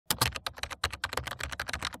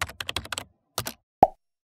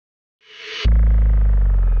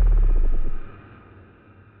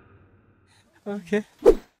Okay.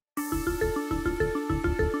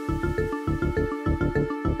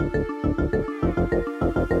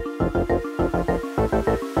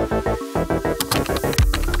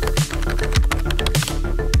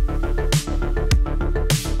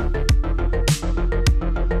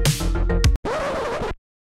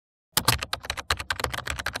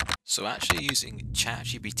 So actually using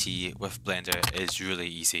ChatGPT with Blender is really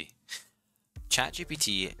easy.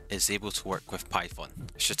 ChatGPT is able to work with Python.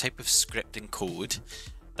 It's a type of scripting code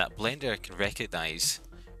that Blender can recognize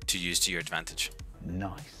to use to your advantage.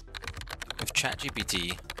 Nice. With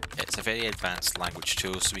ChatGPT, it's a very advanced language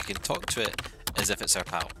tool, so we can talk to it as if it's our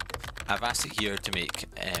pal. I've asked it here to make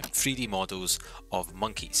 3D models of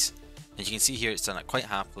monkeys. And you can see here it's done it quite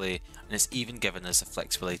happily, and it's even given us the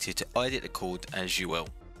flexibility to edit the code as you will.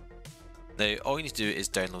 Now all you need to do is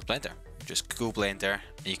download Blender. Just Google Blender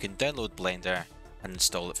and you can download Blender and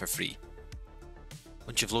install it for free.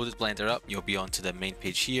 Once you've loaded Blender up, you'll be onto the main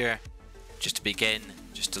page here. Just to begin,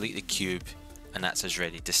 just delete the cube and that's us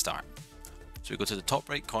ready to start. So we go to the top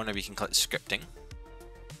right corner, we can click scripting.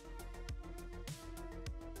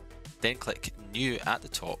 Then click new at the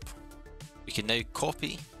top. We can now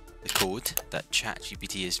copy the code that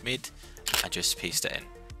ChatGPT has made and just paste it in.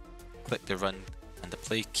 Click the run and the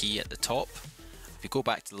play key at the top. If you go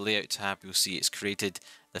back to the layout tab, you'll see it's created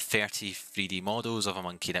the 30 3D models of a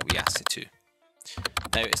monkey that we asked it to.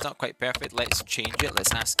 Now it's not quite perfect, let's change it.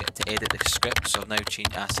 Let's ask it to edit the script. So I've now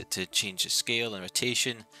asked it to change the scale and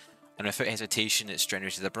rotation, and without hesitation it's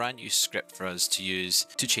generated a brand new script for us to use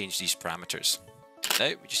to change these parameters. Now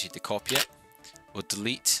we just need to copy it. We'll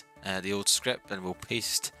delete the old script and we'll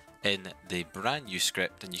paste in the brand new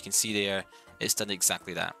script, and you can see there it's done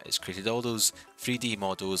exactly that. It's created all those 3D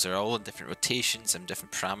models, they're all in different rotations and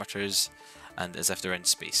different parameters, and as if they're in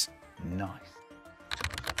space. Nice.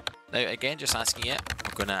 Now again, just asking it,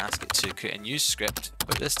 I'm going to ask it to create a new script,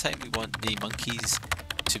 but this time we want the monkeys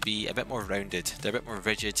to be a bit more rounded. They're a bit more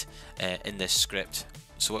rigid in this script.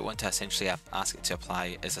 So what we want to essentially ask it to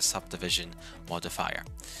apply is a subdivision modifier.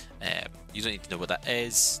 You don't need to know what that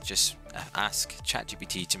is, just ask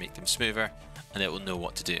ChatGPT to make them smoother and it will know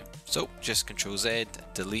what to do. So just Ctrl Z,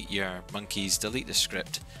 delete your monkeys, delete the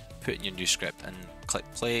script, put in your new script and click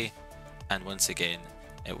play, and once again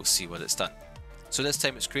it will see what it's done. So this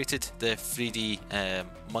time it's created the 3D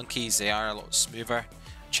monkeys. They are a lot smoother.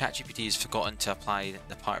 ChatGPT has forgotten to apply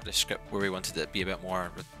the part of the script where we wanted it to be a bit more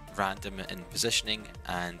random in positioning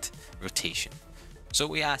and rotation. So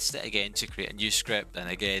we asked it again to create a new script, and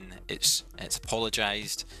again it's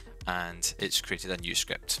apologized and it's created a new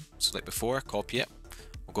script. So like before, copy it,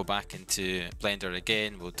 we'll go back into Blender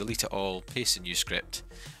again, we'll delete it all, paste a new script,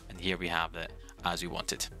 and here we have it as we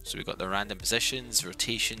wanted. So we've got the random positions,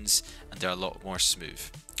 rotations, and they're a lot more smooth.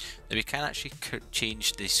 Now we can actually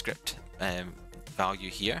change the script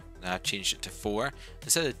value here. Now I've changed it to 4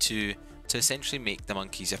 instead of 2 to essentially make the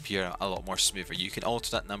monkeys appear a lot more smoother. You can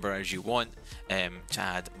alter that number as you want to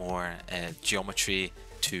add more geometry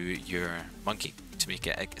to your monkey to make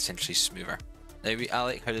it essentially smoother. Now I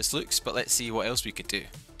like how this looks, but let's see what else we could do.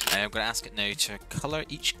 I'm going to ask it now to colour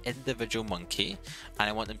each individual monkey, and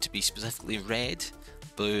I want them to be specifically red,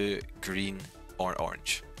 blue, green or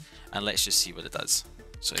orange. And let's just see what it does.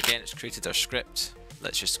 So again, it's created our script.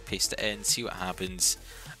 Let's just paste it in, see what happens,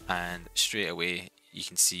 and straight away you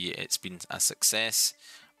can see it's been a success.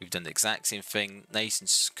 We've done the exact same thing, nice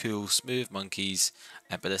and cool, smooth monkeys,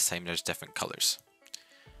 but this time there's different colours.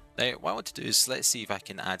 Now what I want to do is let's see if I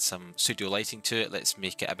can add some studio lighting to it. Let's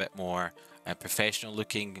make it a bit more professional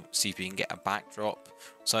looking, see if we can get a backdrop.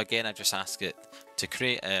 So again, I just ask it to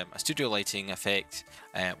create a studio lighting effect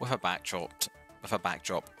with a backdrop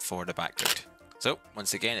for the background. So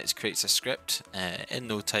once again, it creates a script in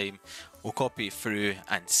no time. We'll copy it through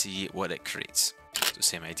and see what it creates. So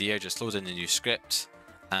same idea, just load in the new script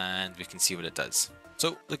and we can see what it does.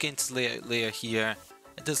 So looking into the layout layer here,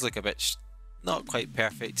 it does look a bit not quite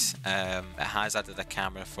perfect. It has added a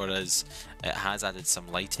camera for us, it has added some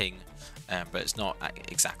lighting, but it's not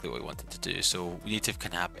exactly what we wanted to do. So we need to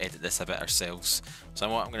kind of edit this a bit ourselves. So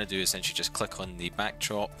what I'm going to do is essentially just click on the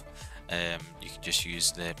backdrop. You can just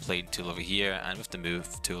use the plane tool over here, and with the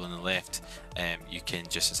move tool on the left, you can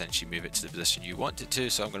just essentially move it to the position you want it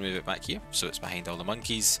to. So I'm going to move it back here so it's behind all the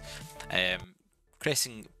monkeys.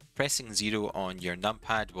 Pressing 0 on your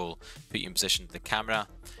numpad will put you in position to the camera.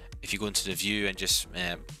 If you go into the view and just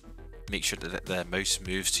make sure that the mouse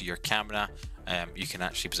moves to your camera, you can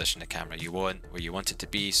actually position the camera you want where you want it to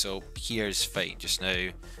be. So here's fine just now.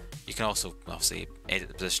 You can also obviously edit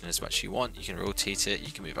the position as much as you want. You can rotate it,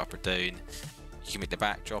 you can move up or down. You can make the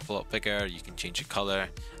backdrop a lot bigger, you can change the color.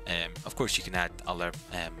 Of course, you can add other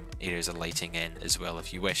areas of lighting in as well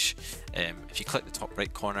if you wish. If you click the top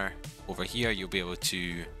right corner over here, you'll be able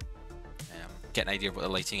to get an idea of what the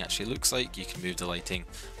lighting actually looks like. You can move the lighting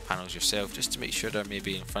panels yourself just to make sure they're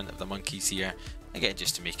maybe in front of the monkeys here. Again,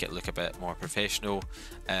 just to make it look a bit more professional.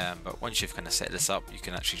 But once you've kind of set this up, you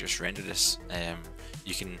can actually just render this.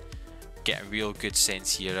 You can get a real good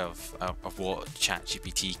sense here of what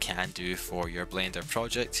ChatGPT can do for your Blender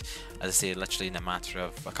project. As I say, literally in a matter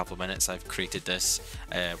of a couple of minutes, I've created this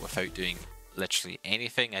without doing literally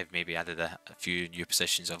anything. I've maybe added a few new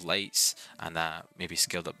positions of lights and maybe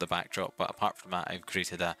scaled up the backdrop, but apart from that, I've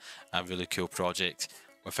created a really cool project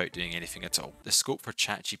without doing anything at all. The scope for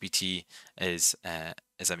ChatGPT is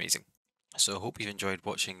amazing. So I hope you've enjoyed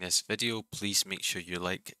watching this video. Please make sure you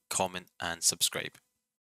like, comment and subscribe.